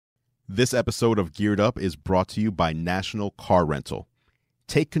This episode of Geared Up is brought to you by National Car Rental.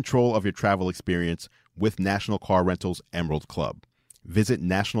 Take control of your travel experience with National Car Rental's Emerald Club. Visit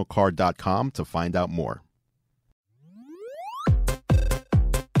nationalcar.com to find out more.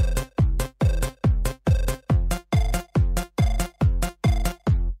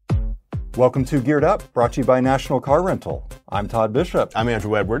 Welcome to Geared Up, brought to you by National Car Rental. I'm Todd Bishop. I'm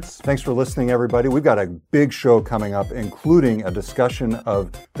Andrew Edwards. Thanks for listening, everybody. We've got a big show coming up, including a discussion of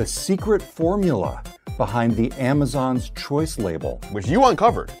the secret formula behind the Amazon's Choice label. Which you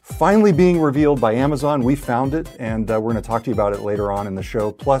uncovered. Finally being revealed by Amazon. We found it, and we're going to talk to you about it later on in the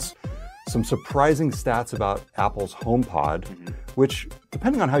show. Plus, some surprising stats about Apple's HomePod, which,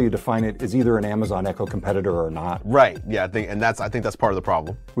 depending on how you define it, is either an Amazon Echo competitor or not. Right. Yeah, I think that's part of the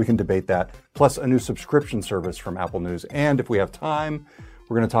problem. We can debate that. Plus, a new subscription service from Apple News. And if we have time,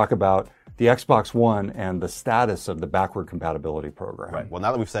 we're going to talk about the Xbox One and the status of the backward compatibility program. Right. Well,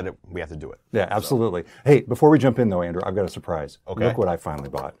 now that we've said it, we have to do it. Yeah, absolutely. So. Hey, before we jump in, though, Andrew, I've got a surprise. Okay. Look what I finally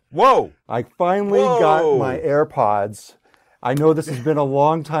bought. Whoa! I finally got my AirPods. I know this has been a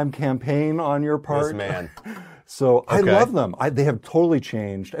long time campaign on your part. Yes, man. So I love them. They have totally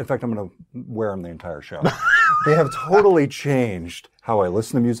changed. In fact, I'm going to wear them the entire show. They have totally changed how I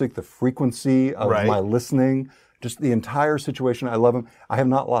listen to music, the frequency of my listening, just the entire situation. I love them. I have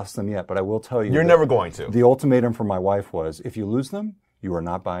not lost them yet, but I will tell you. You're never going to. The ultimatum from my wife was, if you lose them, you are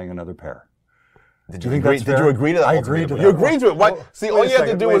not buying another pair. Did you agree to that? I agreed to that. You agreed to it. Why? See, all you have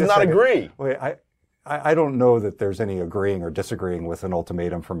to do is not agree. Wait, I don't know that there's any agreeing or disagreeing with an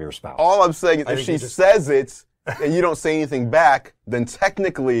ultimatum from your spouse. All I'm saying is if she says it and you don't say anything back, then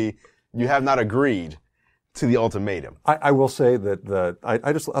technically you have not agreed to the ultimatum. I will say that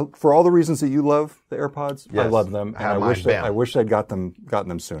I just for all the reasons that you love the AirPods, yes, I love them, and I wish I'd gotten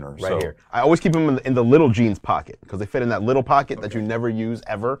them sooner. Right here. I always keep them in the little jeans pocket because they fit in that little pocket that you never use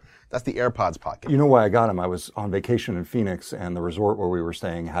ever. That's the AirPods pocket. You know why I got them? I was on vacation in Phoenix, and the resort where we were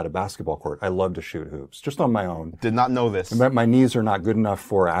staying had a basketball court. I love to shoot hoops, just on my own. Did not know this. My knees are not good enough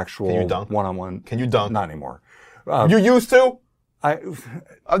for actual Can you dunk? One-on-one. Can you dunk? Not anymore. You used to?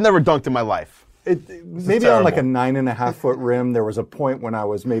 I've never dunked in my life. Maybe on like a 9.5 foot rim. There was a point when I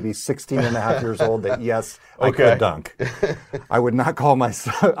was maybe 16 and a half years old that yes, I could dunk. I would not call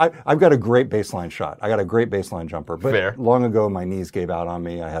myself, I've got a great baseline shot. I got a great baseline jumper, but long ago my knees gave out on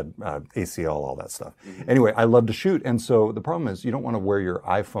me. I had ACL, all that stuff. Anyway, I love to shoot. And so the problem is you don't want to wear your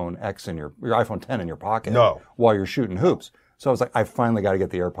iPhone X in your iPhone 10 in your pocket while you're shooting hoops. So I was like, I finally got to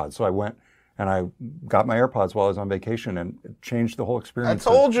get the AirPods. So I went and I got my AirPods while I was on vacation, and it changed the whole experience. I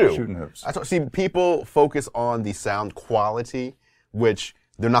told you. Shooting hoops. See, people focus on the sound quality, which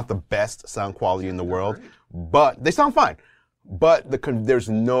they're not the best sound quality in the world, but they sound fine. But there's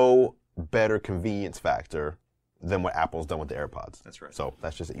no better convenience factor than what Apple's done with the AirPods. That's right. So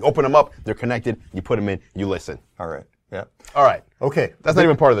that's just it. You open them up, they're connected, you put them in, you listen. All right. Yeah. All right. Okay. That's not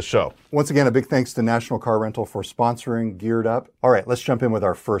even part of the show. Once again, a big thanks to National Car Rental for sponsoring Geared Up. All right, let's jump in with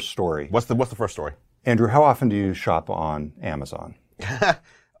our first story. What's the first story? Andrew, how often do you shop on Amazon?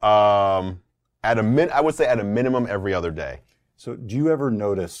 I would say at a minimum every other day. So do you ever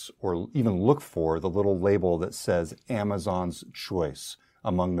notice or even look for the little label that says Amazon's Choice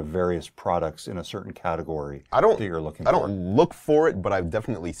among the various products in a certain category that you're looking for? I don't look for it, but I've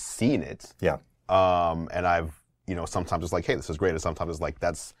definitely seen it. Yeah. And I've, sometimes it's like, hey, this is great. And sometimes it's like,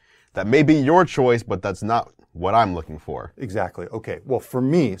 that may be your choice, but that's not what I'm looking for. Exactly. Okay. Well, for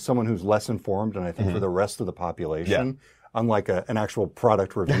me, someone who's less informed, and I think for the rest of the population, unlike an actual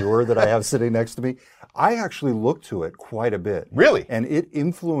product reviewer that I have sitting next to me, I actually look to it quite a bit. Really? And it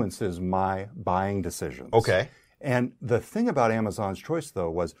influences my buying decisions. Okay. And the thing about Amazon's Choice, though,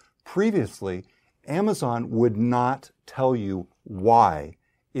 was previously, Amazon would not tell you why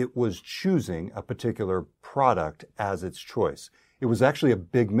it was choosing a particular product as its choice. It was actually a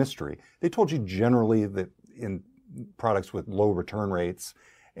big mystery. They told you generally that in products with low return rates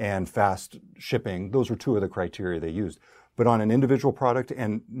and fast shipping, those were two of the criteria they used. But on an individual product,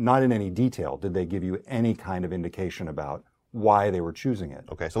 and not in any detail, did they give you any kind of indication about why they were choosing it.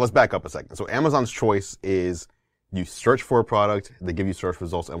 Okay, so let's back up a second. So Amazon's Choice is you search for a product, they give you search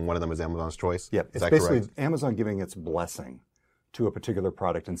results, and one of them is Amazon's Choice? Yeah, it's basically correct? Amazon giving its blessing to a particular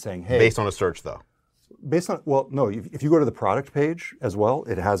product and saying, hey. Based on a search, though. No, if you go to the product page as well,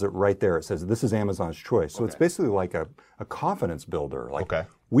 it has it right there. It says, this is Amazon's Choice. So it's basically like a confidence builder. Like,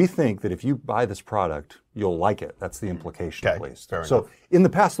 we think that if you buy this product, you'll like it. That's the implication, at least. Fair enough. In the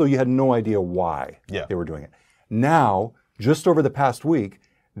past, though, you had no idea why they were doing it. Now, just over the past week,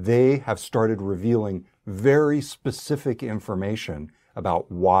 they have started revealing very specific information about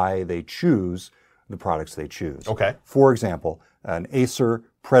why they choose the products they choose. Okay. For example, an Acer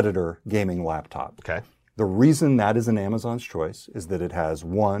Predator gaming laptop. Okay. The reason that is an Amazon's choice is that it has,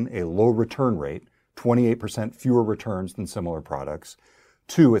 one, a low return rate, 28% fewer returns than similar products.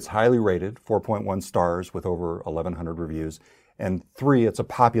 Two, it's highly rated, 4.1 stars with over 1,100 reviews. And three, it's a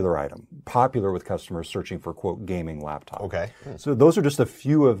popular item, popular with customers searching for, quote, gaming laptop. Okay. So those are just a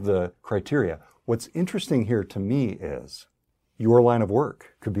few of the criteria. What's interesting here to me is your line of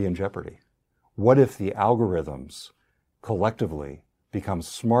work could be in jeopardy. What if the algorithms collectively become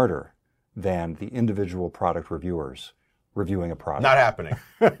smarter than the individual product reviewers reviewing a product? Not happening.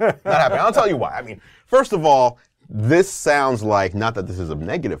 Not happening. I'll tell you why. I mean, first of all, this sounds like, not that this is a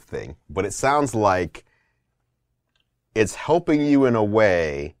negative thing, but it sounds like it's helping you in a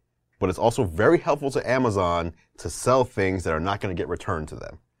way, but it's also very helpful to Amazon to sell things that are not going to get returned to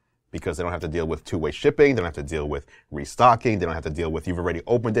them, because they don't have to deal with two-way shipping, they don't have to deal with restocking, they don't have to deal with you've already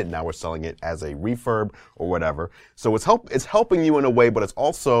opened it, now we're selling it as a refurb or whatever. So it's helping you in a way, but it's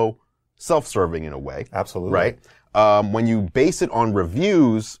also self-serving in a way. Absolutely. Right? When you base it on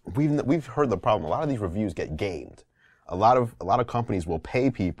reviews, we've heard the problem. A lot of these reviews get gamed. A lot of companies will pay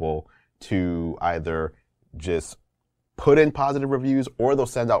people to either just put in positive reviews, or they'll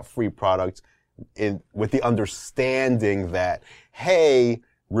send out free products with the understanding that, hey,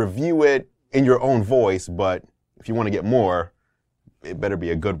 review it in your own voice, but if you want to get more, it better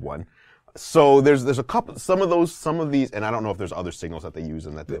be a good one. So there's a couple, some of these, and I don't know if there's other signals that they use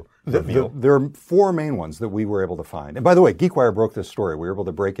in that they'll reveal. There are four main ones that we were able to find. And by the way, GeekWire broke this story. We were able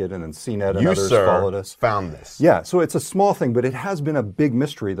to break it, and then CNET and others followed us. Found this. Yeah, so it's a small thing, but it has been a big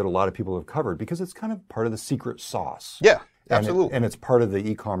mystery that a lot of people have covered because it's kind of part of the secret sauce. Yeah, absolutely. And it's part of the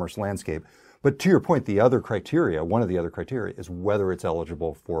e-commerce landscape. But to your point, one of the other criteria is whether it's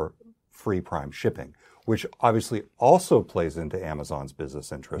eligible for free Prime shipping, which obviously also plays into Amazon's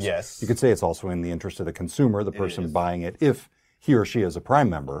business interest. Yes. You could say it's also in the interest of the consumer, the person buying it, if he or she is a Prime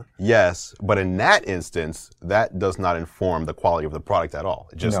member. Yes, but in that instance, that does not inform the quality of the product at all.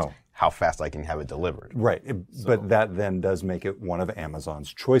 Just how fast I can have it delivered. Right, but that then does make it one of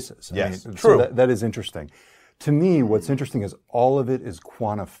Amazon's choices. Yes, true. So that is interesting. To me, what's interesting is all of it is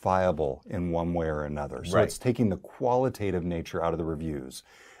quantifiable in one way or another. So it's taking the qualitative nature out of the reviews,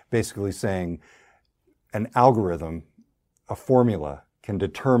 basically saying an algorithm, a formula, can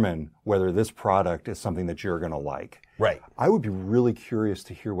determine whether this product is something that you're going to like. Right. I would be really curious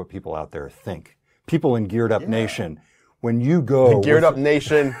to hear what people out there think. People in Geared Up Nation, when you go... Geared Up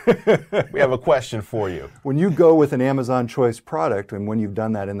Nation, we have a question for you. When you go with an Amazon Choice product, and when you've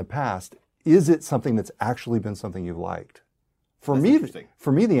done that in the past, is it something that's actually been something you've liked? For me,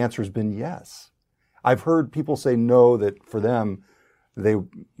 the answer has been yes. I've heard people say no, that for them, they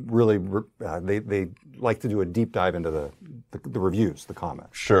really they like to do a deep dive into the reviews, the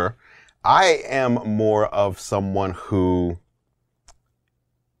comments. Sure. I am more of someone who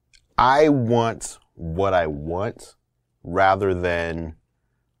I want what I want rather than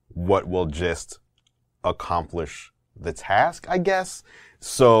what will just accomplish the task, I guess.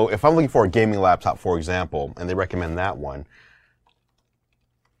 So if I'm looking for a gaming laptop, for example, and they recommend that one,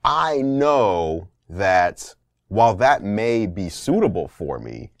 I know that while that may be suitable for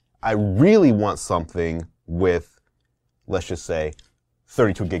me, I really want something with, let's just say,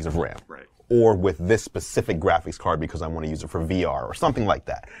 32 gigs of RAM. Right. Or with this specific graphics card because I want to use it for VR or something like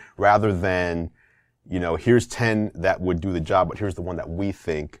that. Rather than, here's 10 that would do the job, but here's the one that we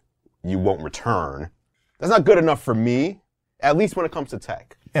think you won't return. That's not good enough for me, at least when it comes to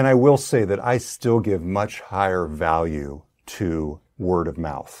tech. And I will say that I still give much higher value to word of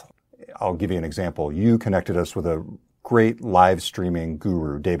mouth. I'll give you an example. You connected us with a great live streaming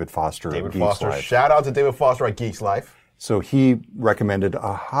guru, David Foster. David Foster. Shout out to David Foster at Geeks Life. So he recommended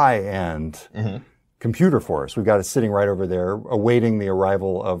a high-end computer for us. We've got it sitting right over there, awaiting the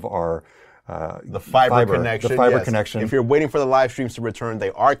arrival of our the fiber connection. The fiber connection. If you're waiting for the live streams to return,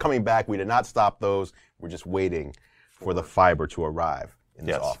 they are coming back. We did not stop those. We're just waiting for the fiber to arrive in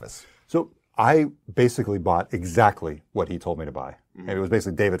this office. So I basically bought exactly what he told me to buy. And it was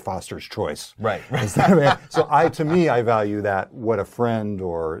basically David Foster's choice. Right. So to me, I value that what a friend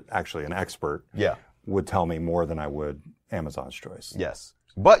or actually an expert would tell me more than I would Amazon's choice. Yes.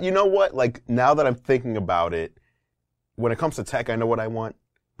 But you know what? Like, now that I'm thinking about it, when it comes to tech, I know what I want.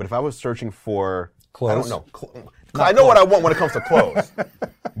 But if I was searching for clothes, I don't know. I know what I want when it comes to clothes.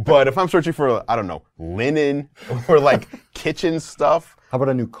 But if I'm searching for, I don't know, linen or like kitchen stuff, How about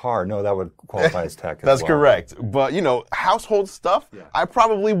a new car? No, that would qualify as tech. That's correct. But, household stuff, I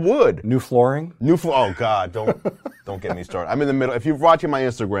probably would. New flooring? Oh, God, don't get me started. I'm in the middle. If you're watching my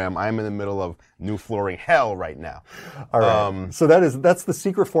Instagram, I'm in the middle of new flooring hell right now. All right. So that's the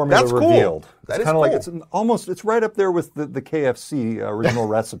secret formula revealed. Cool. That is kind cool. Like it's right up there with the KFC original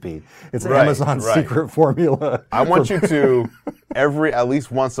recipe. It's Amazon's secret formula. I want you to at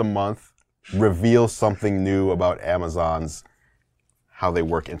least once a month reveal something new about Amazon's how they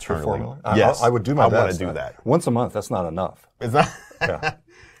work internally. Formula? Yes, I would do my best. I want to do that. Once a month, that's not enough. It's not. Yeah.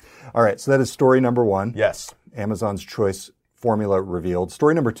 All right, so that is story number 1. Yes. Amazon's choice formula revealed.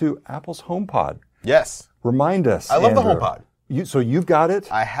 Story number 2, Apple's HomePod. Yes. Remind us, I love Andrew. the HomePod. So you've got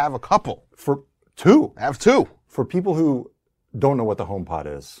it? I have a couple. For 2? I have 2. For people who don't know what the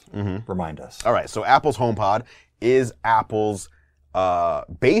HomePod is, remind us. All right, so Apple's HomePod is Apple's,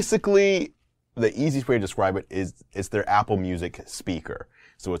 basically, the easiest way to describe it is it's their Apple Music speaker.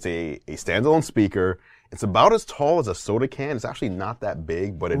 So it's a standalone speaker. It's about as tall as a soda can. It's actually not that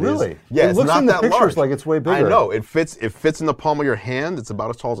big, but it is. Really? Yeah, it looks not in the that pictures large. like it's way bigger. I know. It fits in the palm of your hand. It's about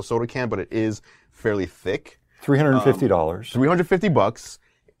as tall as a soda can, but it is fairly thick. $350. $350.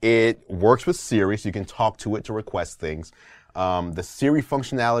 It works with Siri, so you can talk to it to request things. The Siri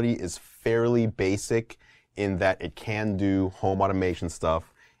functionality is fairly basic in that it can do home automation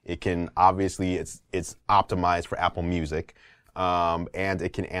stuff. It can, obviously, it's optimized for Apple Music, and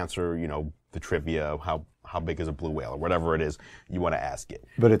it can answer, the trivia, how big is a blue whale, or whatever it is you want to ask it.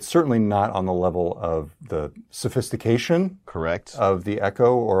 But it's certainly not on the level of the sophistication Correct. Of the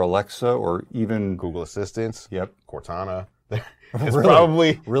Echo or Alexa or even Google Assistant. Yep. Cortana. It's Really?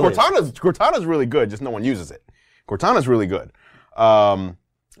 probably Really? Cortana's really good, just no one uses it. Cortana's really good.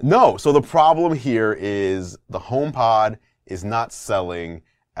 No, so the problem here is the HomePod is not selling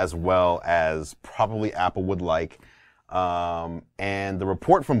as well as probably Apple would like. And the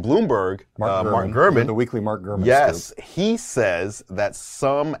report from Bloomberg, Mark Gurman, the weekly Mark Gurman yes, scoop. he says that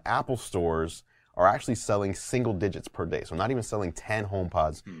some Apple stores are actually selling single digits per day. So not even selling 10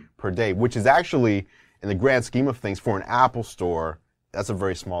 HomePods per day, which is actually, in the grand scheme of things, for an Apple store, that's a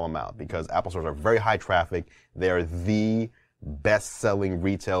very small amount because Apple stores are very high traffic. They are the best-selling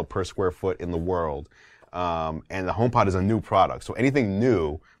retail per square foot in the world. And the HomePod is a new product. So anything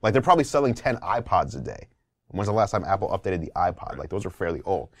new, like they're probably selling 10 iPods a day. When's the last time Apple updated the iPod? Like those are fairly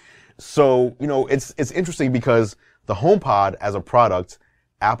old. So, it's interesting because the HomePod as a product,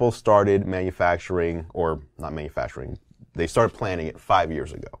 Apple started manufacturing, or not manufacturing, they started planning it 5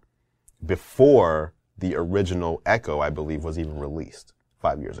 years ago. Before the original Echo, I believe, was even released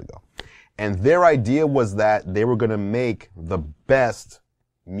 5 years ago. And their idea was that they were going to make the best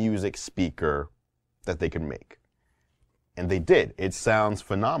music speaker that they could make. And they did. It sounds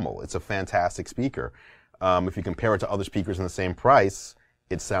phenomenal. It's a fantastic speaker. If you compare it to other speakers in the same price,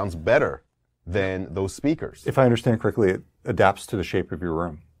 it sounds better than those speakers. If I understand correctly, it adapts to the shape of your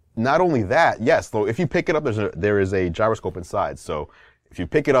room. Not only that, yes, though if you pick it up, there is a gyroscope inside. So if you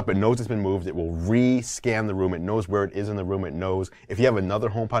pick it up, it knows it's been moved. It will re-scan the room. It knows where it is in the room. It knows if you have another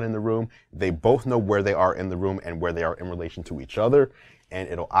HomePod in the room, they both know where they are in the room and where they are in relation to each other. And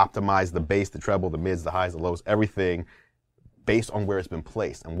it'll optimize the bass, the treble, the mids, the highs, the lows, everything based on where it's been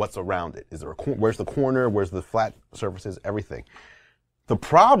placed and what's around it. Is there where's the corner? Where's the flat surfaces? Everything. The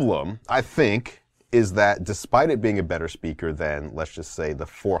problem, I think, is that despite it being a better speaker than, let's just say, the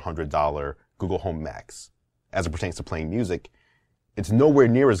 $400 Google Home Max, as it pertains to playing music, it's nowhere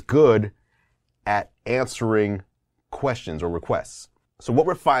near as good at answering questions or requests. So what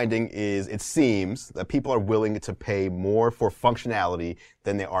we're finding is it seems that people are willing to pay more for functionality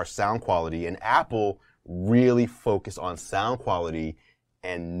than they are sound quality, and Apple really focused on sound quality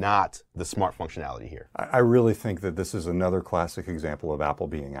and not the smart functionality here. I really think that this is another classic example of Apple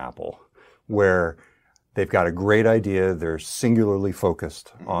being Apple, where they've got a great idea. They're singularly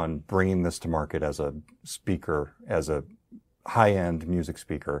focused on bringing this to market as a speaker, as a high-end music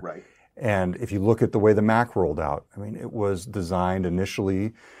speaker. Right. And if you look at the way the Mac rolled out, I mean, it was designed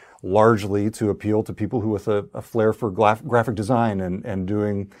initially largely to appeal to people who with a flair for graphic design and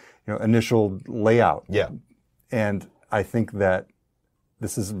doing, initial layout. Yeah. And I think that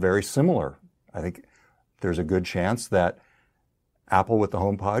this is very similar. I think there's a good chance that Apple with the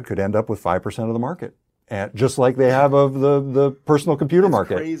HomePod could end up with 5% of the market, and just like they have of the personal computer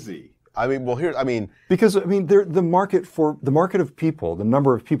market. Crazy. Because the market of people, the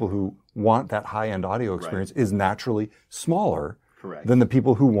number of people who want that high-end audio experience is naturally smaller than the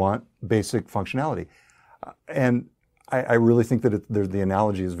people who want basic functionality. And I really think that the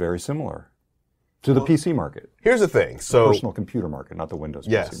analogy is very similar to the PC market. Here's the thing. The personal computer market, not the Windows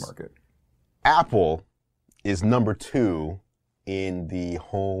PC market. Apple is number 2 in the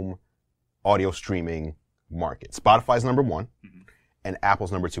home audio streaming market. Spotify's number one, and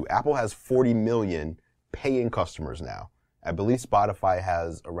Apple's number two. Apple has 40 million paying customers now. I believe Spotify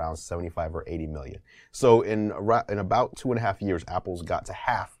has around 75 or 80 million. So in about 2.5 years, Apple's got to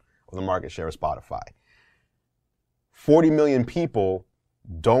half of the market share of Spotify. 40 million people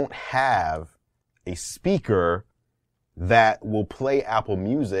don't have a speaker that will play Apple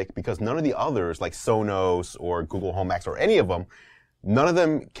Music because none of the others, like Sonos or Google Home Max or any of them, none of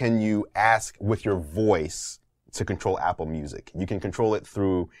them can you ask with your voice to control Apple Music. You can control it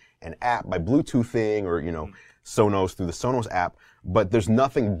through an app by Bluetoothing or, Sonos through the Sonos app, but there's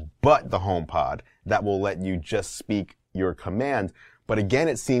nothing but the HomePod that will let you just speak your command. But again,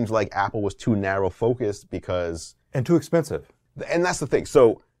 it seems like Apple was too narrow focused because... And too expensive. And that's the thing.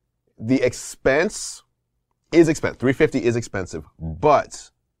 So the expense is expensive. $350 is expensive, but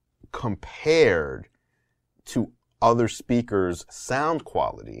compared to other speakers' sound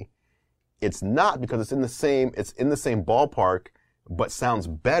quality, it's not, because it's in the same ballpark, but sounds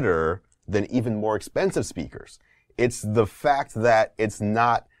better than even more expensive speakers. It's the fact that it's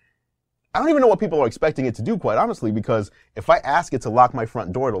not, I don't even know what people are expecting it to do, quite honestly, because if I ask it to lock my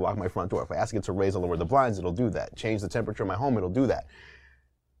front door, it'll lock my front door. If I ask it to raise or lower the blinds, it'll do that. Change the temperature of my home, it'll do that.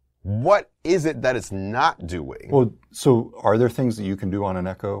 What is it that it's not doing? Well, so are there things that you can do on an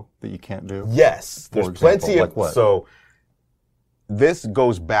Echo that you can't do? Yes. There's plenty of, like what? So this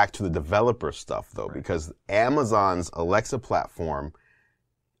goes back to the developer stuff, though, because Amazon's Alexa platform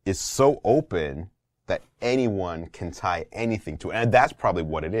is so open that anyone can tie anything to it. And that's probably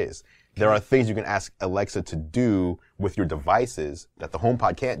what it is. There are things you can ask Alexa to do with your devices that the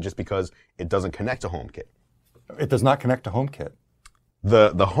HomePod can't just because it doesn't connect to HomeKit. It does not connect to HomeKit.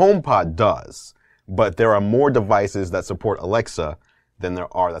 The HomePod does, but there are more devices that support Alexa than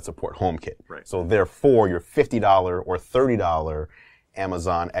there are that support HomeKit. Right. So therefore, your $50 or $30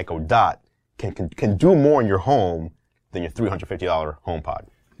 Amazon Echo Dot can do more in your home than your $350 HomePod.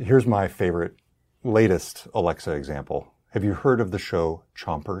 Here's my favorite, latest Alexa example. Have you heard of the show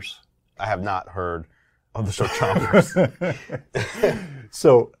Chompers? I have not heard of the show Chompers.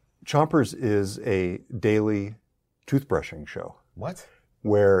 So Chompers is a daily toothbrushing show. What?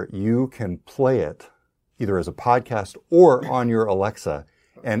 Where you can play it either as a podcast or on your Alexa,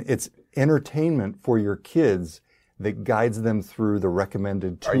 and it's entertainment for your kids that guides them through the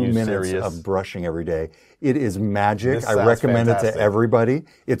recommended 2 minutes serious? of brushing every day. It is magic. This I sounds recommend it fantastic. to everybody.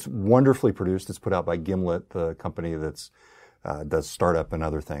 It's wonderfully produced. It's put out by Gimlet, the company that's does startup and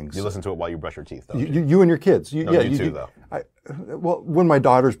other things. You listen to it while you brush your teeth, though. You and your kids. No, you too, though. Well, when my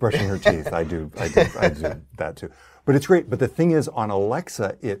daughter's brushing her teeth, I do that too. But it's great. But the thing is, on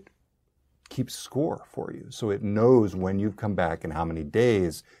Alexa, it keeps score for you. So it knows when you've come back and how many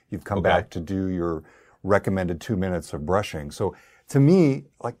days you've come back to do your recommended 2 minutes of brushing. So to me,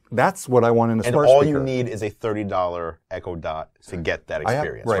 like, that's what I want in a smart speaker. And all you need is a $30 Echo Dot to get that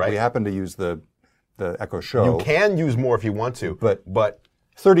experience, right? We happen to use the Echo Show. You can use more if you want to, but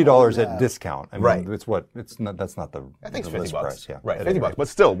 $30 at discount. I mean, right. It's what? It's not. That's not the. I think it's the $50. list price. Yeah. Right, $50. But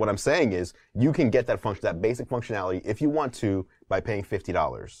still, what I'm saying is, you can get that basic functionality if you want to by paying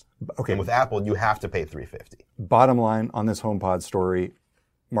 $50. Okay. And with Apple, you have to pay $350. Bottom line on this HomePod story,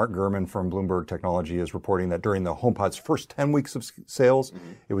 Mark Gurman from Bloomberg Technology is reporting that during the HomePod's first 10 weeks of sales,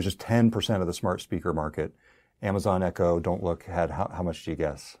 it was just 10% of the smart speaker market. Amazon Echo, don't look, had how much do you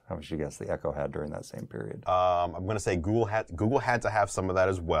guess? How much do you guess the Echo had during that same period? I'm going to say Google had to have some of that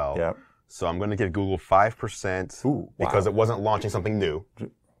as well. Yeah. So I'm going to give Google 5% because it wasn't launching something new.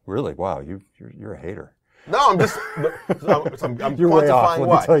 Really? Wow, you're a hater. No, I'm just I'm You're way off. quantifying Let me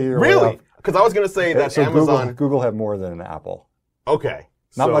why. tell you, you're way Really? off. Because I was going to say that So Amazon. Google had more than Apple. Okay.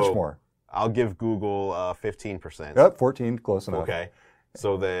 Not so much more. I'll give Google 15%. Yep, 14, close enough. Okay.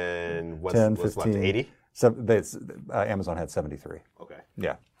 So then what's 10, left? 15. 80? Amazon had 73. Okay.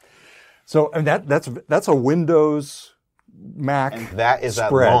 Yeah. So and that's a Windows Mac. And that is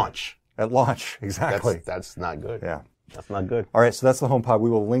spread. at launch. At launch, exactly. That's not good. Yeah. That's not good. All right, so that's the HomePod. We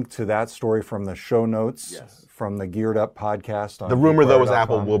will link to that story from the show notes from the Geared Up podcast. The rumor, though, is geekwire.com.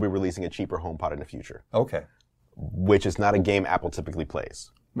 Apple will be releasing a cheaper HomePod in the future, Okay. which is not a game Apple typically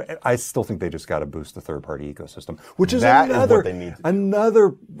plays. I still think they just got to boost the third-party ecosystem, which is That is another what they need to do.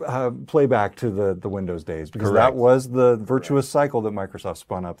 another playback to the Windows days, because that Correct. was the virtuous cycle that Microsoft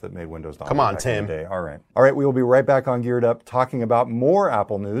spun up that made Windows dominant. Come on, back in Tim. the day. All right. We will be right back on Geared Up talking about more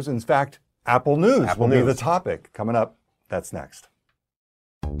Apple news. In fact, Apple News will be the topic coming up. That's next.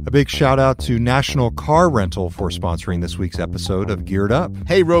 A big shout out to National Car Rental for sponsoring this week's episode of Geared Up.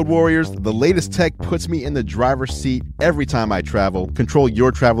 Hey, Road Warriors, the latest tech puts me in the driver's seat every time I travel. Control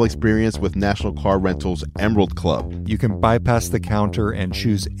your travel experience with National Car Rental's Emerald Club. You can bypass the counter and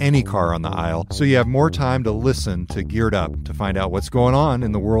choose any car on the aisle, so you have more time to listen to Geared Up to find out what's going on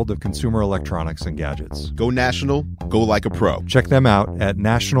in the world of consumer electronics and gadgets. Go national, go like a pro. Check them out at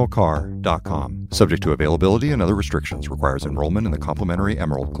nationalcar.com. Subject to availability and other restrictions. Requires enrollment in the complimentary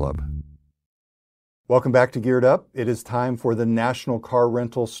Emerald Club. Welcome back to Geared Up. It is time for the National Car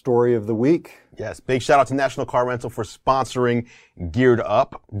Rental Story of the Week. Yes, big shout out to National Car Rental for sponsoring Geared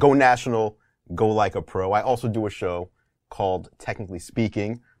Up. Go national, go like a pro. I also do a show called Technically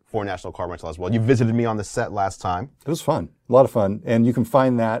Speaking for National Car Rental as well. You visited me on the set last time. It was fun. A lot of fun. And you can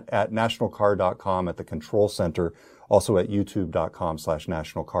find that at nationalcar.com at the control center, also at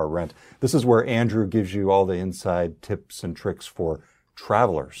youtube.com/nationalcarrent. This is where Andrew gives you all the inside tips and tricks for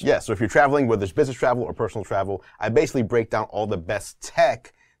travelers. Yeah, so if you're traveling, whether it's business travel or personal travel, I basically break down all the best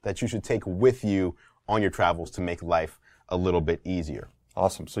tech that you should take with you on your travels to make life a little bit easier.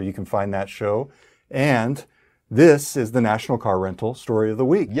 Awesome. So you can find that show. And this is the National Car Rental Story of the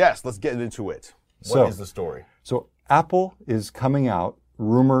Week. Yes, let's get into it. What is the story? So Apple is coming out,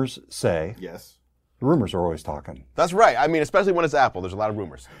 rumors say. Yes. Rumors are always talking. That's right. I mean, especially when it's Apple, there's a lot of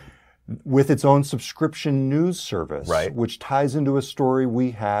rumors. With its own subscription news service, right, which ties into a story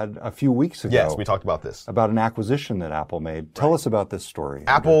we had a few weeks ago. Yes, we talked about this. About an acquisition that Apple made. Tell us about this story.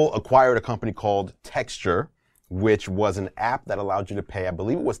 Apple acquired a company called Texture, which was an app that allowed you to pay, I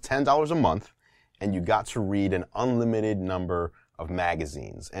believe it was $10 a month, and you got to read an unlimited number of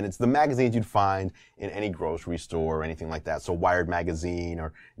magazines. And it's the magazines you'd find in any grocery store or anything like that. So Wired Magazine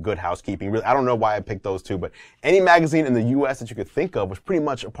or Good Housekeeping. Really, I don't know why I picked those two, but any magazine in the U.S. that you could think of was pretty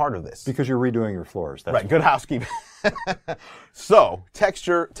much a part of this. Because you're redoing your floors. That's right, Good Housekeeping. So,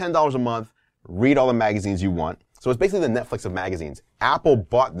 Texture, $10 a month, read all the magazines you want. So it's basically the Netflix of magazines. Apple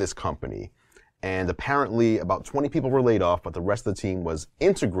bought this company, and apparently about 20 people were laid off, but the rest of the team was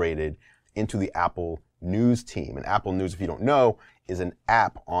integrated into the Apple News team. And Apple News, if you don't know, is an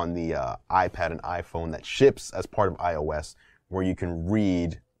app on the iPad and iPhone that ships as part of iOS where you can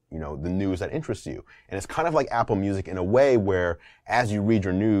read, the news that interests you. And it's kind of like Apple Music in a way where as you read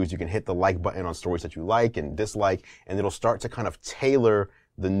your news, you can hit the like button on stories that you like and dislike, and it'll start to kind of tailor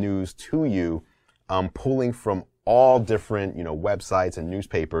the news to you, pulling from all different, websites and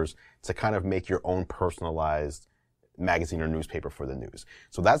newspapers to kind of make your own personalized magazine or newspaper for the news.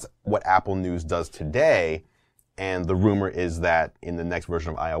 So that's what Apple News does today. And the rumor is that in the next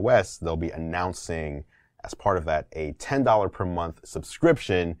version of iOS, they'll be announcing as part of that a $10 per month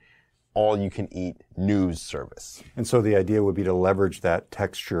subscription, all-you-can-eat news service. And so the idea would be to leverage that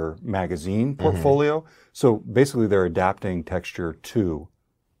Texture magazine portfolio. Mm-hmm. So basically they're adapting Texture to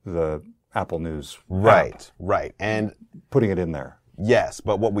the Apple News app. Right. And putting it in there. Yes,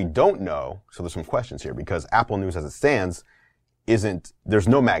 but what we don't know, so there's some questions here, because Apple News as it stands there's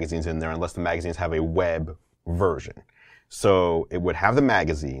no magazines in there unless the magazines have a web version. So it would have the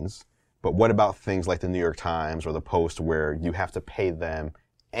magazines, but what about things like the New York Times or the Post where you have to pay them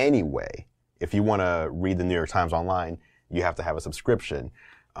anyway? If you want to read the New York Times online, you have to have a subscription.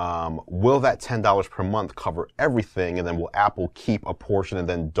 Will that $10 per month cover everything, and then will Apple keep a portion and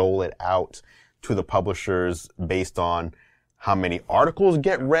then dole it out to the publishers based on how many articles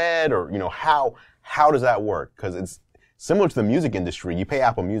get read, or how does that work? Because it's similar to the music industry. You pay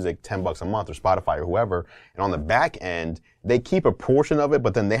Apple Music $10 a month, or Spotify or whoever, and on the back end they keep a portion of it,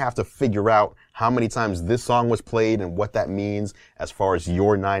 but then they have to figure out how many times this song was played and what that means as far as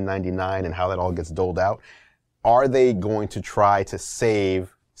your $9.99 and how that all gets doled out. Are they going to try to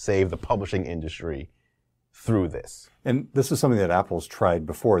save the publishing industry through this? And this is something that Apple's tried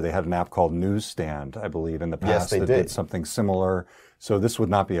before. They had an app called Newsstand, I believe, in the past that did something similar. So this would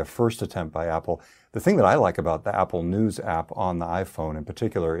not be a first attempt by Apple. The thing that I like about the Apple News app on the iPhone in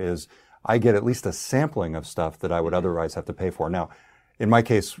particular is I get at least a sampling of stuff that I would otherwise have to pay for. Now, in my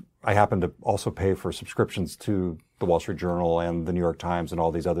case, I happen to also pay for subscriptions to the Wall Street Journal and the New York Times and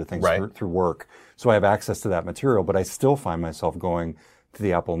all these other things through work. So I have access to that material, but I still find myself going to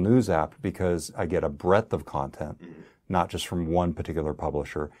the Apple News app because I get a breadth of content, not just from one particular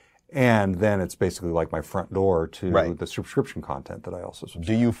publisher. And then it's basically like my front door to the subscription content that I also subscribe.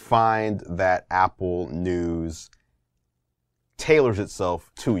 Do you find that Apple News tailors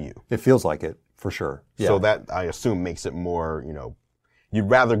itself to you? It feels like it, for sure. Yeah. So that, I assume, makes it more, you'd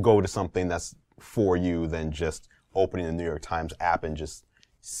rather go to something that's for you than just opening the New York Times app and just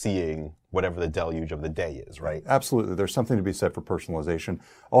seeing whatever the deluge of the day is, right? Absolutely. There's something to be said for personalization.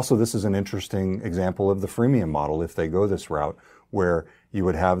 Also, this is an interesting example of the freemium model if they go this route, where you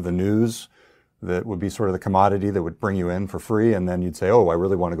would have the news that would be sort of the commodity that would bring you in for free, and then you'd say, oh, I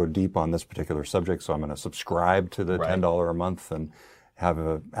really want to go deep on this particular subject, so I'm going to subscribe to the $10 a month and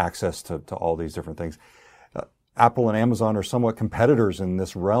have access to all these different things. Apple and Amazon are somewhat competitors in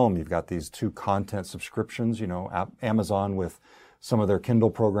this realm. You've got these two content subscriptions, Amazon with some of their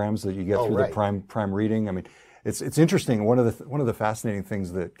Kindle programs that you get through the Prime Reading. I mean, it's interesting. One of the fascinating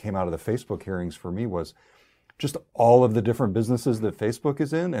things that came out of the Facebook hearings for me was just all of the different businesses that Facebook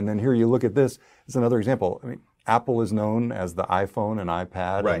is in. And then here you look at this, it's another example. I mean, Apple is known as the iPhone and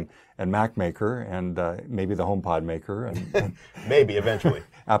iPad and Mac maker, and maybe the HomePod maker. And maybe eventually.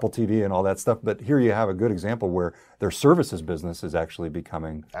 Apple TV and all that stuff. But here you have a good example where their services business is actually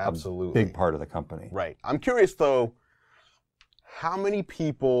becoming a big part of the company. Right. I'm curious, though, how many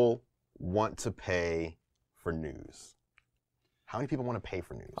people want to pay for news? How many people want to pay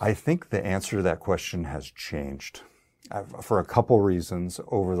for news? I think the answer to that question has changed for a couple reasons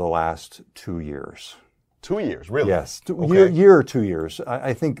over the last 2 years. 2 years, really? Yes, year or 2 years.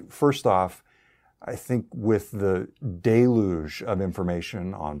 I think, first off, I think with the deluge of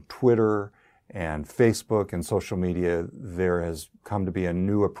information on Twitter and Facebook and social media, there has come to be a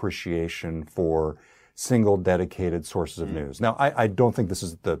new appreciation for single dedicated sources of news. Now, I don't think this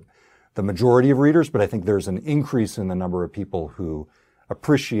is the majority of readers, but I think there's an increase in the number of people who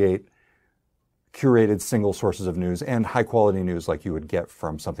appreciate curated single sources of news and high quality news like you would get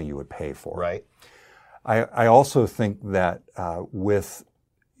from something you would pay for. Right. I also think that with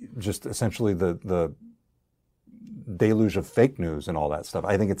just essentially the deluge of fake news and all that stuff,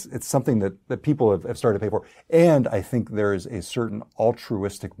 I think it's something that people have started to pay for. And I think there is a certain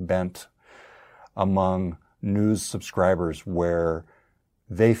altruistic bent among news subscribers where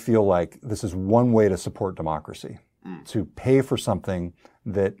they feel like this is one way to support democracy, to pay for something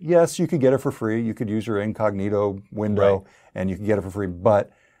that, yes, you could get it for free. You could use your incognito window and you could get it for free.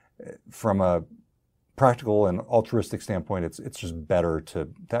 But from a practical and altruistic standpoint, it's just better to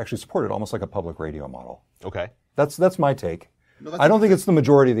actually support it, almost like a public radio model. Okay. That's my take. No, I don't think it's the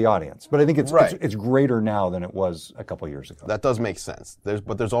majority of the audience, but I think it's greater now than it was a couple years ago. That does make sense.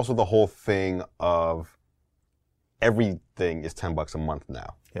 But there's also the whole thing of everything is $10 a month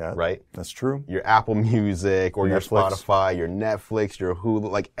now. Yeah. Right? That's true. Your Apple Music or Netflix. your Spotify, your Netflix, your Hulu,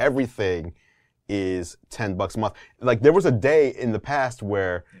 like everything is $10 a month. Like there was a day in the past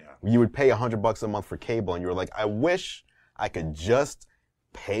where you would pay $100 a month for cable and you were like, I wish I could just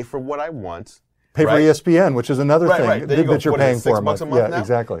pay for what I want. Pay for ESPN, which is another thing that you're paying for. $6 a month now?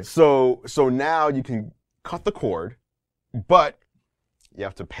 Exactly. So now you can cut the cord, but you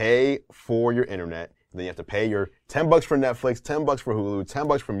have to pay for your internet. Then you have to pay your $10 for Netflix, $10 for Hulu,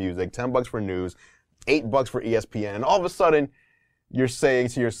 $10 for music, $10 for news, $8 for ESPN. And all of a sudden, you're saying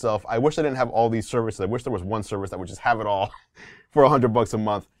to yourself, I wish I didn't have all these services. I wish there was one service that would just have it all for $100 a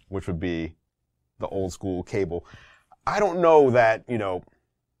month, which would be the old school cable. I don't know that,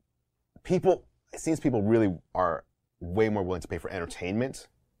 it seems people really are way more willing to pay for entertainment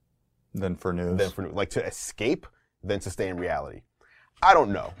than for news. Like to escape than to stay in reality. I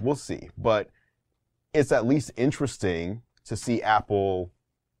don't know. We'll see. But it's at least interesting to see Apple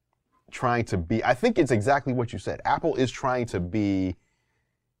trying to be, I think it's exactly what you said. Apple is trying to be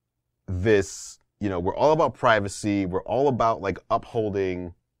this, we're all about privacy. We're all about like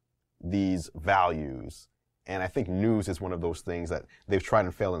upholding these values. And I think news is one of those things that they've tried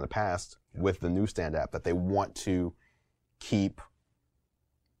and failed in the past with the Newsstand app that they want to keep,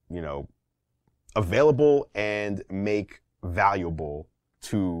 available and make valuable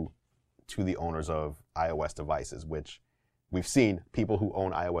to the owners of iOS devices, which we've seen people who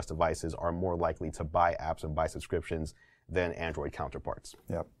own iOS devices are more likely to buy apps and buy subscriptions than Android counterparts.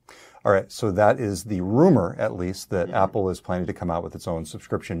 Yep. All right. So that is the rumor, at least, that Apple is planning to come out with its own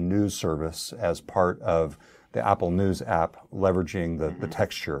subscription news service as part of the Apple News app, leveraging the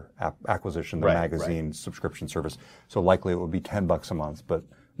Texture app acquisition, the magazine subscription service. So likely it will be $10 a month, but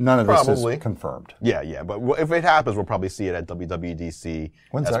none of this is confirmed. Yeah. But if it happens, we'll probably see it at WWDC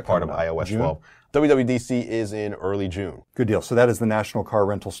as part of iOS June? 12. WWDC is in early June. Good deal. So that is the National Car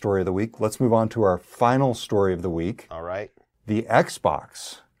Rental Story of the Week. Let's move on to our final story of the week. All right. The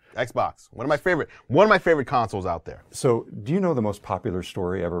Xbox. One of my favorite consoles out there. So do you know the most popular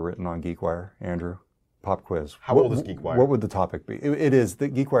story ever written on GeekWire, Andrew? Pop quiz. How old is GeekWire? What would the topic be?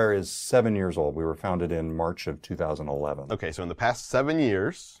 GeekWire is 7 years old. We were founded in March of 2011. Okay, so in the past 7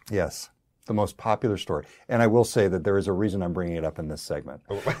 years. Yes, the most popular story. And I will say that there is a reason I'm bringing it up in this segment.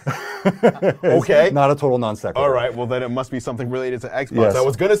 Okay. Not a total non sequitur. All right, well then it must be something related to Xbox. Yes. I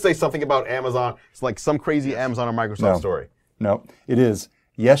was going to say something about Amazon. It's like some crazy Amazon or Microsoft story. No, it is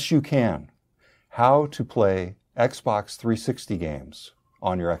Yes You Can. How to play Xbox 360 games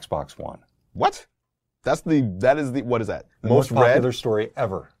on your Xbox One. What? What is that? The most popular story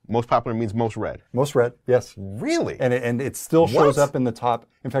ever. Most popular means most read. Most read, yes. Really? And it still shows up in the top.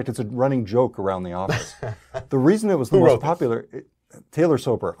 In fact, it's a running joke around the office. The reason it was the most popular, Taylor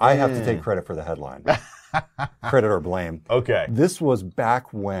Soper, I have to take credit for the headline. Credit or blame. Okay. This was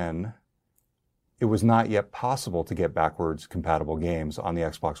back when it was not yet possible to get backwards compatible games on the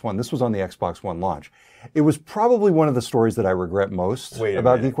Xbox One. This was on the Xbox One launch. It was probably one of the stories that I regret most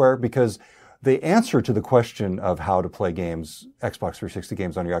about GeekWire, because the answer to the question of how to play games, Xbox 360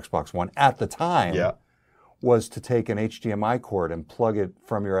 games on your Xbox One at the time, was to take an HDMI cord and plug it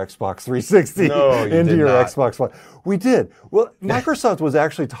from your Xbox 360 into your Xbox One. We did. Well, Microsoft was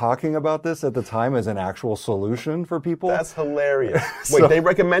actually talking about this at the time as an actual solution for people. That's hilarious. Wait, they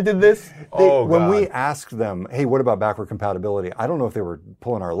recommended this? When we asked them, hey, what about backward compatibility? I don't know if they were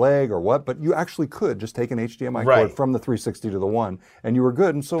pulling our leg or what, but you actually could just take an HDMI cord from the 360 to the One, and you were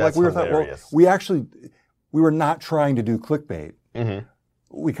good. And so we were thought, well, we were not trying to do clickbait. Mm-hmm.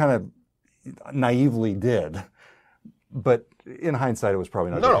 We kind of naively did, but in hindsight, it was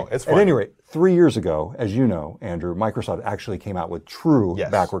probably not. No, it's fine. At any rate, 3 years ago, as you know, Andrew, Microsoft actually came out with true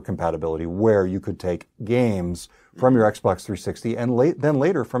backward compatibility, where you could take games from your Xbox 360 and then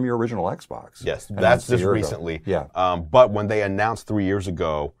later from your original Xbox. Yes, that's just recently. Yeah. But when they announced 3 years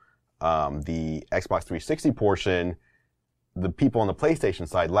ago the Xbox 360 portion, the people on the PlayStation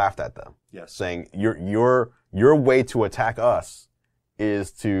side laughed at them, saying your way to attack us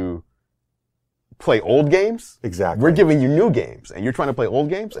is to play old games. Exactly. We're giving you new games, and you're trying to play old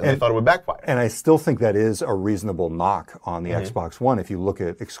games, and they thought it would backfire. And I still think that is a reasonable knock on the Xbox One. If you look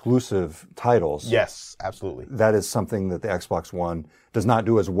at exclusive titles. Yes, absolutely. That is something that the Xbox One does not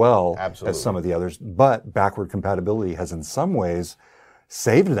do as well as some of the others. But backward compatibility has in some ways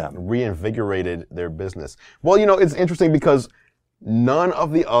saved them. Reinvigorated their business. Well, it's interesting because none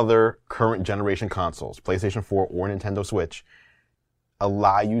of the other current generation consoles, PlayStation 4 or Nintendo Switch,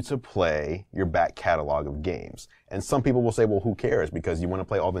 allow you to play your back catalog of games. And some people will say, well, who cares? Because you want to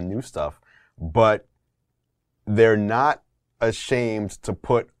play all the new stuff. But they're not ashamed to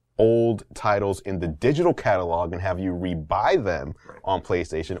put old titles in the digital catalog and have you rebuy them on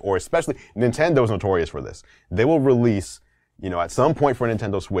PlayStation, or especially Nintendo's notorious for this. They will release, at some point for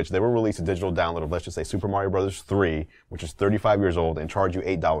Nintendo Switch, they will release a digital download of, let's just say, Super Mario Bros. 3, which is 35 years old, and charge you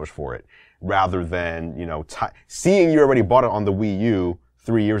 $8 for it, rather than, seeing you already bought it on the Wii U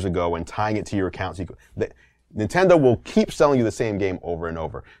 3 years ago and tying it to your account. So Nintendo will keep selling you the same game over and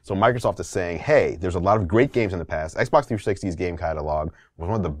over. So Microsoft is saying, hey, there's a lot of great games in the past. Xbox 360's game catalog was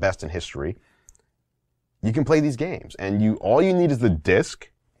one of the best in history. You can play these games, and all you need is the disc.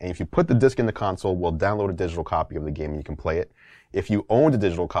 And if you put the disc in the console, we'll download a digital copy of the game and you can play it. If you own the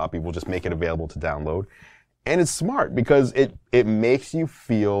digital copy, we'll just make it available to download. And it's smart because it makes you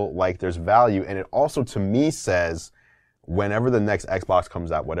feel like there's value. And it also, to me, says whenever the next Xbox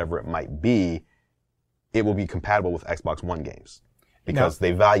comes out, whatever it might be, it will be compatible with Xbox One games because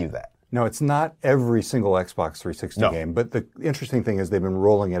they value that. No, it's not every single Xbox 360 game. But the interesting thing is they've been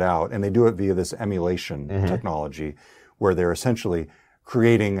rolling it out, and they do it via this emulation technology where they're essentially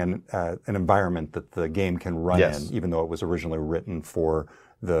creating an environment that the game can run in, even though it was originally written for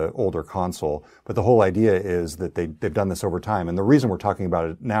the older console. But the whole idea is that they've done this over time. And the reason we're talking about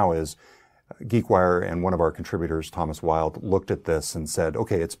it now is GeekWire and one of our contributors, Thomas Wild, looked at this and said,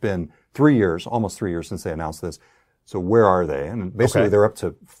 okay, it's been 3 years, almost 3 years since they announced this. So where are they? And basically they're up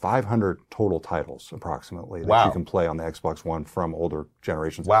to 500 total titles approximately that you can play on the Xbox One from older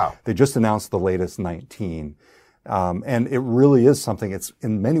generations. Wow. They just announced the latest 19. And it really is something, it's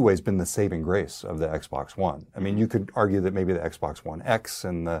in many ways been the saving grace of the Xbox One. I mean, you could argue that maybe the Xbox One X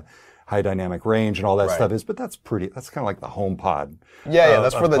and the high dynamic range and all that stuff is, but that's kind of like the HomePod.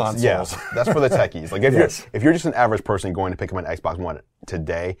 That's for that's for the techies. Like if you're just an average person going to pick up an Xbox One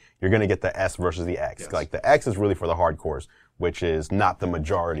today, you're going to get the S versus the X. Like the X is really for the hardcores, which is not the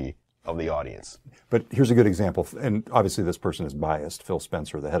majority of the audience. But here's a good example, and obviously this person is biased, Phil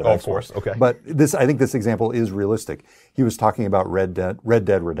Spencer, the head of Xbox. Of course, okay. But I think this example is realistic. He was talking about Red Dead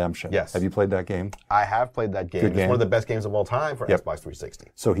Redemption. Yes. Have you played that game? I have played that game. It's one of the best games of all time for Xbox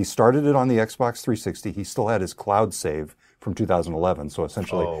 360. So he started it on the Xbox 360. He still had his cloud save from 2011, so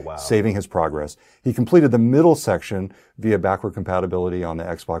essentially saving his progress. He completed the middle section via backward compatibility on the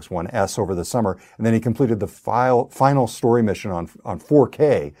Xbox One S over the summer, and then he completed the final story mission on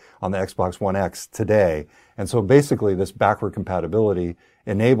 4K on the Xbox One X today. And so basically this backward compatibility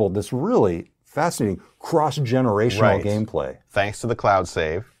enabled this really fascinating cross-generational gameplay. Thanks to the cloud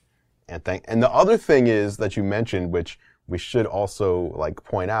save. And the other thing is that you mentioned, which we should also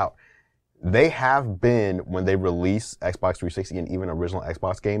point out, They have been, when they release Xbox 360 and even original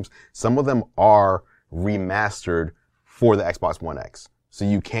Xbox games, some of them are remastered for the Xbox One X. So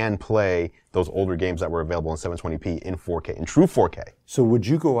you can play those older games that were available in 720p in 4K, in true 4K. So would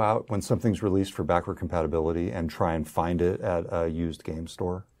you go out when something's released for backward compatibility and try and find it at a used game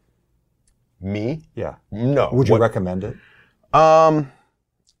store? Me? Yeah. No. Would you recommend it?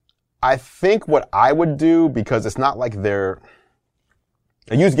 I think what I would do, because it's not like a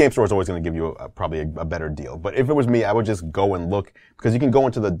used game store is always going to give you probably a better deal. But if it was me, I would just go and look, because you can go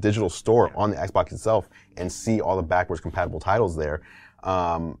into the digital store on the Xbox itself and see all the backwards compatible titles there.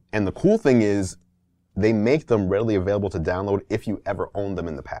 And the cool thing is they make them readily available to download if you ever owned them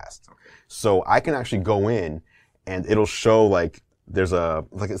in the past. So I can actually go in and it'll show like it's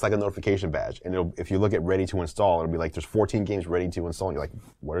like a notification badge. And if you look at ready to install, it'll be like there's 14 games ready to install. And you're like,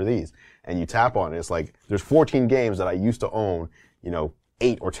 what are these? And you tap on it. It's like there's 14 games that I used to own,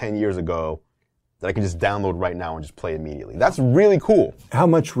 8 or 10 years ago that I can just download right now and just play immediately. That's really cool. How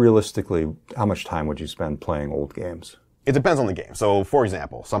much time would you spend playing old games? It depends on the game. So, for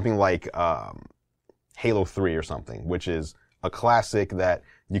example, something like Halo 3 or something, which is a classic that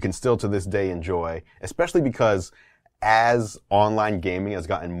you can still to this day enjoy, especially because as online gaming has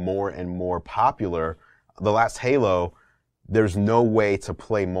gotten more and more popular, the last Halo, there's no way to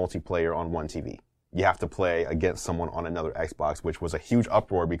play multiplayer on one TV. You have to play against someone on another Xbox, which was a huge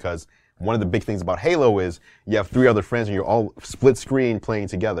uproar because one of the big things about Halo is you have 3 other friends and you're all split screen playing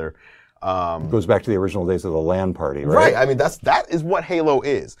together. Goes back to the original days of the LAN party, right? Right. I mean, that is what Halo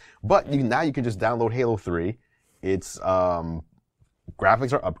is. But now you can just download Halo 3. Its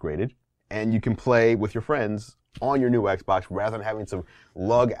graphics are upgraded, and you can play with your friends on your new Xbox rather than having to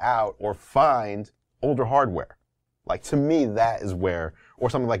lug out or find older hardware. Like, to me, that is where,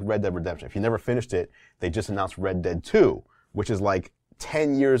 or something like Red Dead Redemption. If you never finished it, they just announced Red Dead 2, which is like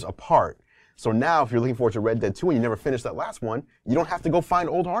 10 years apart. So now, if you're looking forward to Red Dead 2 and you never finished that last one, you don't have to go find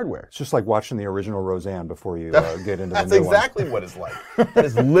old hardware. It's just like watching the original Roseanne before you get into the new one. That's exactly what it's like. That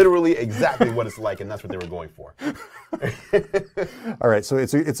is literally exactly what it's like, and that's what they were going for. All right, so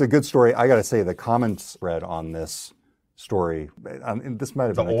it's a good story. I got to say, the comments read on this story, and this might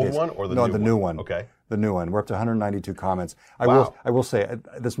have been the old case. one or the new one? No, the new one. Okay. The new one. We're up to 192 comments. Wow. I will say,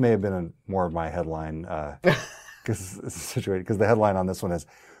 this may have been more of my headline, because the headline on this one is,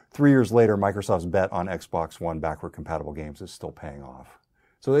 3 years later, Microsoft's bet on Xbox One backward compatible games is still paying off.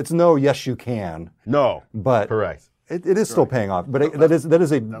 So it's no, yes, you can. No, but correct. It is still paying off. But that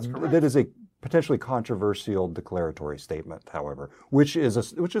is a potentially controversial declaratory statement, however, which is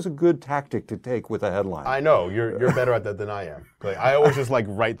a good tactic to take with a headline. I know you're better at that than I am. Like, I always just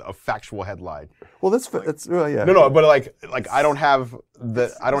write a factual headline. Well, that's yeah. No, but like I don't have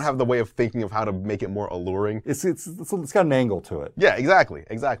the way of thinking of how to make it more alluring. It's got an angle to it. Yeah, exactly.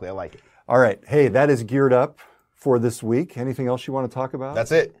 I like it. All right, hey, that is geared up for this week. Anything else you want to talk about?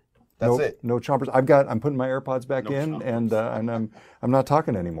 That's it. No chompers. I'm putting my AirPods back in, and I'm not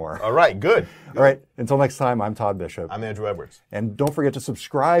talking anymore. All right, good. All right, until next time, I'm Todd Bishop. I'm Andrew Edwards. And don't forget to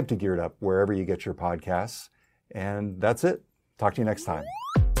subscribe to Geared Up wherever you get your podcasts. And that's it. Talk to you next time.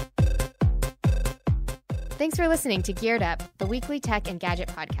 Thanks for listening to Geared Up, the weekly tech and gadget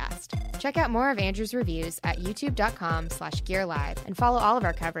podcast. Check out more of Andrew's reviews at youtube.com/gearlive and follow all of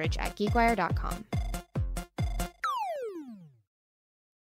our coverage at geekwire.com.